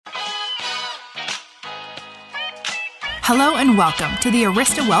Hello and welcome to the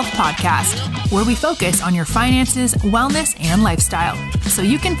Arista Wealth Podcast, where we focus on your finances, wellness, and lifestyle, so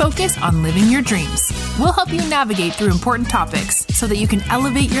you can focus on living your dreams. We'll help you navigate through important topics so that you can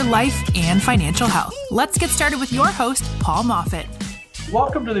elevate your life and financial health. Let's get started with your host, Paul Moffitt.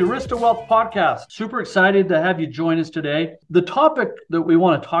 Welcome to the Arista Wealth Podcast. Super excited to have you join us today. The topic that we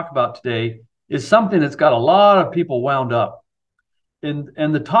want to talk about today is something that's got a lot of people wound up. And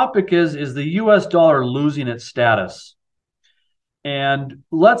the topic is the US dollar losing its status. And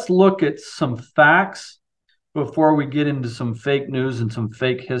let's look at some facts before we get into some fake news and some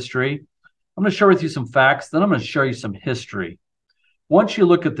fake history. I'm going to share with you some facts, then I'm going to show you some history. Once you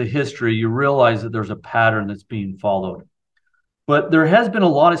look at the history, you realize that there's a pattern that's being followed. But there has been a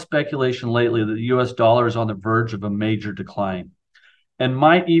lot of speculation lately that the US dollar is on the verge of a major decline and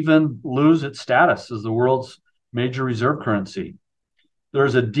might even lose its status as the world's major reserve currency.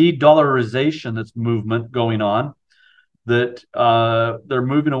 There's a de-dollarization that's movement going on, that they're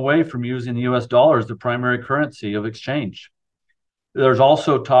moving away from using the US dollar as the primary currency of exchange. There's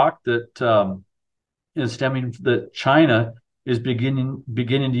also talk that is stemming that China is beginning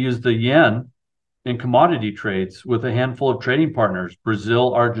to use the yen in commodity trades with a handful of trading partners,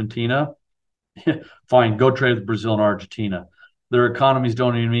 Brazil, Argentina. Fine, go trade with Brazil and Argentina. Their economies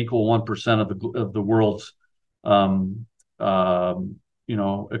don't even equal 1% of the world's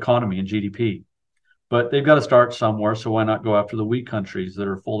economy and GDP. But they've got to start somewhere, so why not go after the weak countries that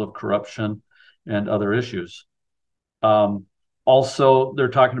are full of corruption and other issues? Also, they're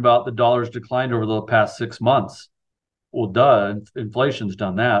talking about the dollar's declined over the past 6 months. Well, duh, inflation's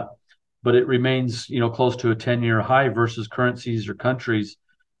done that, but it remains, close to a 10-year high versus currencies or countries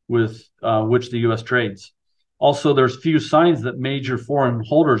with which the U.S. trades. Also, there's few signs that major foreign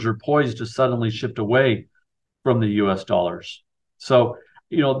holders are poised to suddenly shift away from the U.S. dollars. So,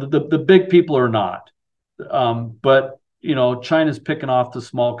 the big people are not. But China's picking off the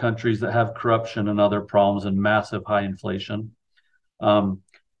small countries that have corruption and other problems and massive high inflation.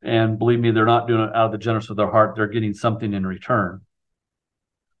 And believe me, they're not doing it out of the goodness of their heart. They're getting something in return.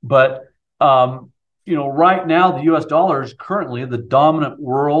 But, right now, the US dollar is currently the dominant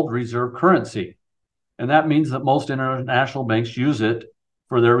world reserve currency. And that means that most international banks use it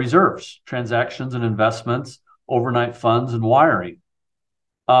for their reserves, transactions and investments, overnight funds, and wiring.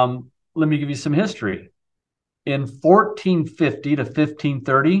 Let me give you some history. In 1450 to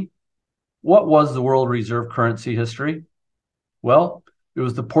 1530, what was the world reserve currency history? Well, it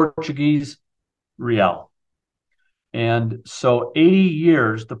was the Portuguese real. And so 80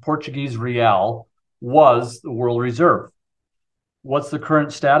 years, the Portuguese real was the world reserve. What's the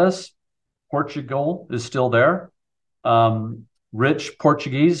current status? Portugal is still there. Rich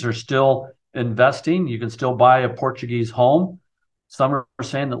Portuguese are still investing. You can still buy a Portuguese home. Some are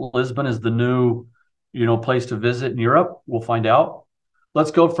saying that Lisbon is the new place to visit in Europe. We'll find out.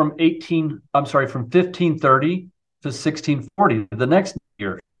 Let's go from 1530 to 1640, the next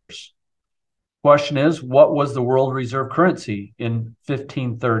years. Question is, what was the world reserve currency in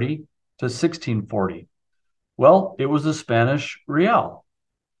 1530 to 1640? Well, it was the Spanish real.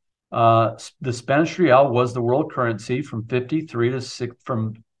 The Spanish real was the world currency from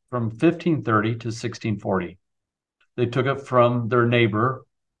 1530 to 1640. They took it from their neighbor,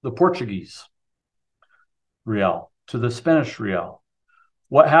 the Portuguese real, to the Spanish real.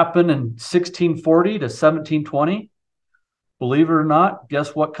 What happened in 1640 to 1720? Believe it or not,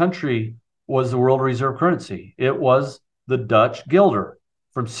 guess what country was the world reserve currency? It was the Dutch guilder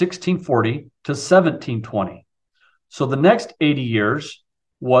from 1640 to 1720. So the next 80 years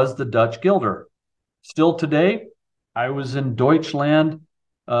was the Dutch guilder. Still today, I was in Deutschland,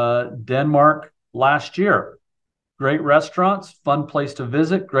 Denmark last year. Great restaurants, fun place to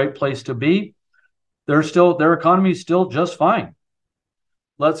visit, great place to be. Their economy is still just fine.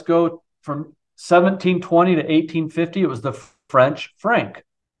 Let's go from 1720 to 1850. It was the French franc.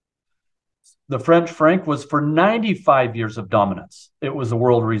 The French franc was for 95 years of dominance. It was the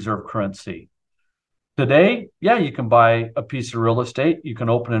world reserve currency. Today, you can buy a piece of real estate. You can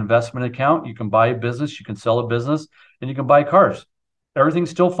open an investment account. You can buy a business. You can sell a business, and you can buy cars.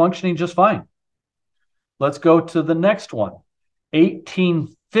 Everything's still functioning just fine. Let's go to the next one,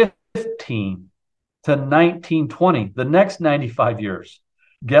 1815 to 1920, the next 95 years.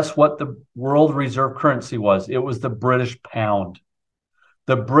 Guess what the world reserve currency was? It was the British pound.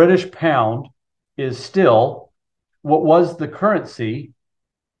 The British pound is still what was the currency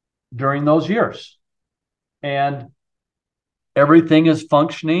during those years. And everything is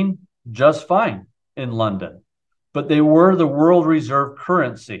functioning just fine in London. But they were the world reserve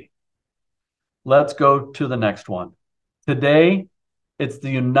currency. Let's go to the next one. Today, it's the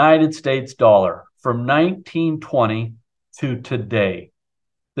United States dollar from 1920 to today.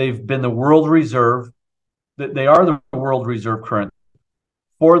 They've been the world reserve. They are the world reserve currency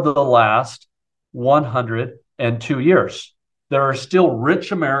for the last 102 years. There are still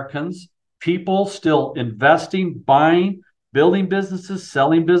rich Americans, people still investing, buying, building businesses,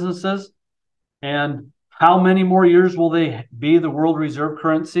 selling businesses. And how many more years will they be the world reserve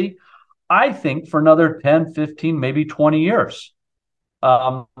currency? I think for another 10, 15, maybe 20 years.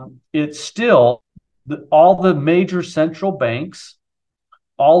 It's still all the major central banks,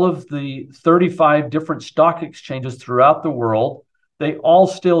 all of the 35 different stock exchanges throughout the world, they all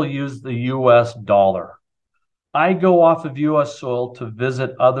still use the US dollar. I go off of US soil to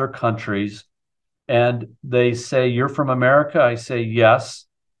visit other countries, and they say, "You're from America?" I say, "Yes."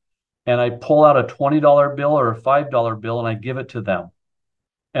 And I pull out a $20 bill or a $5 bill and I give it to them.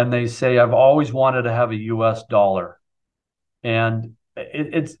 And they say, "I've always wanted to have a US dollar." And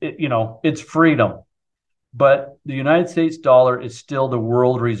it's freedom. But the United States dollar is still the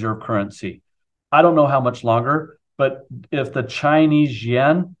world reserve currency. I don't know how much longer, but if the Chinese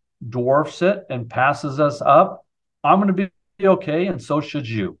yen dwarfs it and passes us up, I'm going to be okay, and so should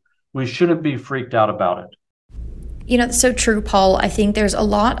you. We shouldn't be freaked out about it. That's so true, Paul. I think there's a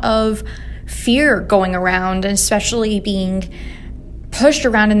lot of fear going around, and especially being pushed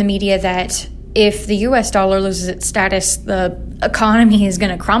around in the media, that if the US dollar loses its status, the economy is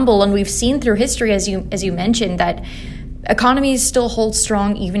going to crumble. And we've seen through history, as you mentioned, that economies still hold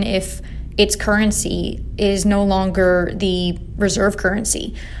strong even if its currency is no longer the reserve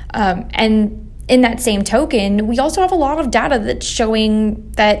currency. And in that same token, we also have a lot of data that's showing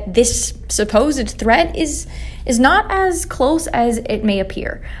that this supposed threat is not as close as it may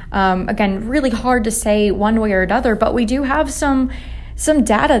appear. Again, really hard to say one way or another, but we do have some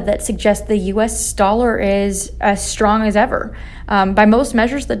data that suggests the US dollar is as strong as ever. By most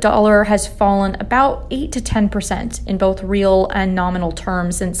measures, the dollar has fallen about 8 to 10% in both real and nominal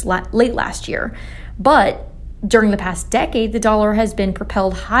terms since late last year. But during the past decade, the dollar has been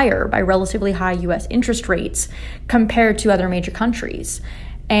propelled higher by relatively high US interest rates compared to other major countries,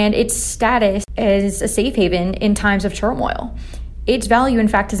 and its status as a safe haven in times of turmoil. Its value, in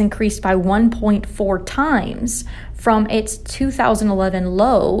fact, has increased by 1.4 times from its 2011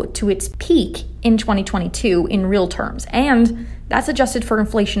 low to its peak in 2022 in real terms, and that's adjusted for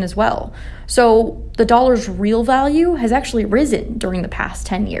inflation as well. So the dollar's real value has actually risen during the past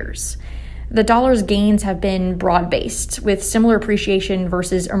 10 years. The dollar's gains have been broad-based, with similar appreciation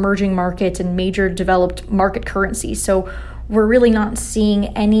versus emerging markets and major developed market currencies. So we're really not seeing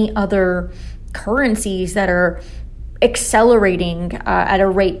any other currencies that are accelerating at a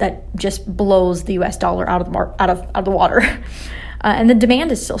rate that just blows the US dollar out of the water. And the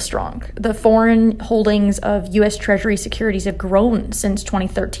demand is still strong. The foreign holdings of US Treasury securities have grown since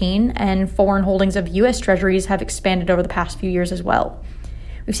 2013, and foreign holdings of US Treasuries have expanded over the past few years as well.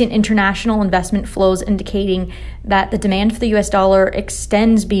 We've seen international investment flows indicating that the demand for the US dollar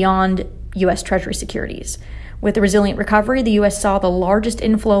extends beyond US Treasury securities. With the resilient recovery, the U.S. saw the largest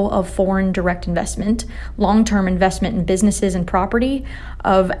inflow of foreign direct investment, long-term investment in businesses and property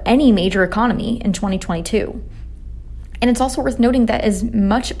of any major economy in 2022. And it's also worth noting that as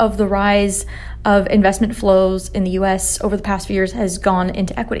much of the rise of investment flows in the U.S. over the past few years has gone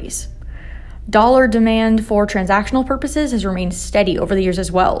into equities. Dollar demand for transactional purposes has remained steady over the years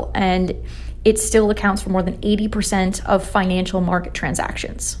as well, and it still accounts for more than 80% of financial market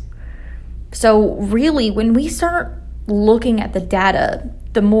transactions. So really, when we start looking at the data,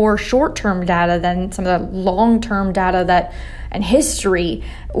 the more short-term data than some of the long-term data and history,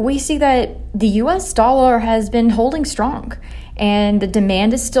 we see that the US dollar has been holding strong, and the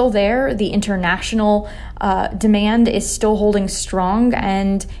demand is still there. The international demand is still holding strong,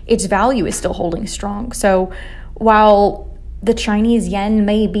 and its value is still holding strong. So while the Chinese yen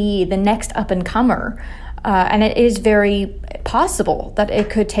may be the next up-and-comer, and it is very possible that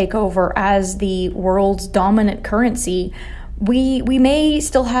it could take over as the world's dominant currency, we may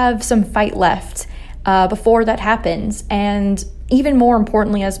still have some fight left before that happens. And even more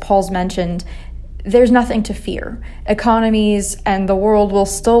importantly, as Paul's mentioned, there's nothing to fear. Economies and the world will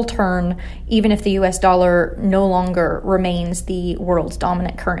still turn even if the US dollar no longer remains the world's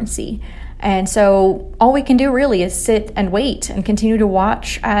dominant currency. And so all we can do really is sit and wait and continue to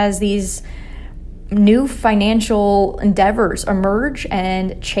watch as these new financial endeavors emerge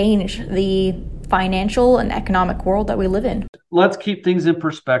and change the financial and economic world that we live in. Let's keep things in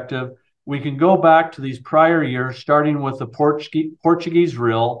perspective. We can go back to these prior years, starting with the Portuguese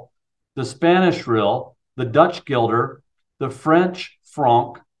real, the Spanish real, the Dutch guilder, the French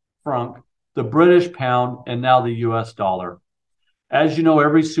franc, the British pound, and now the US dollar. As you know,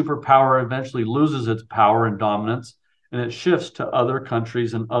 every superpower eventually loses its power and dominance, and it shifts to other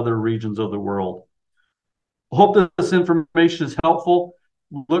countries and other regions of the world. Hope that this information is helpful.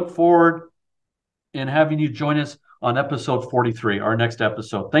 Look forward in having you join us on episode 43, our next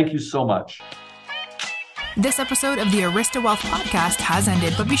episode. Thank you so much. This episode of the Arista Wealth Podcast has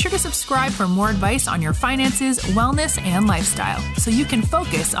ended, but be sure to subscribe for more advice on your finances, wellness, and lifestyle so you can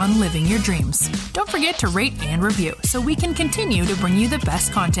focus on living your dreams. Don't forget to rate and review so we can continue to bring you the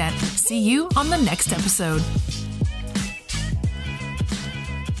best content. See you on the next episode.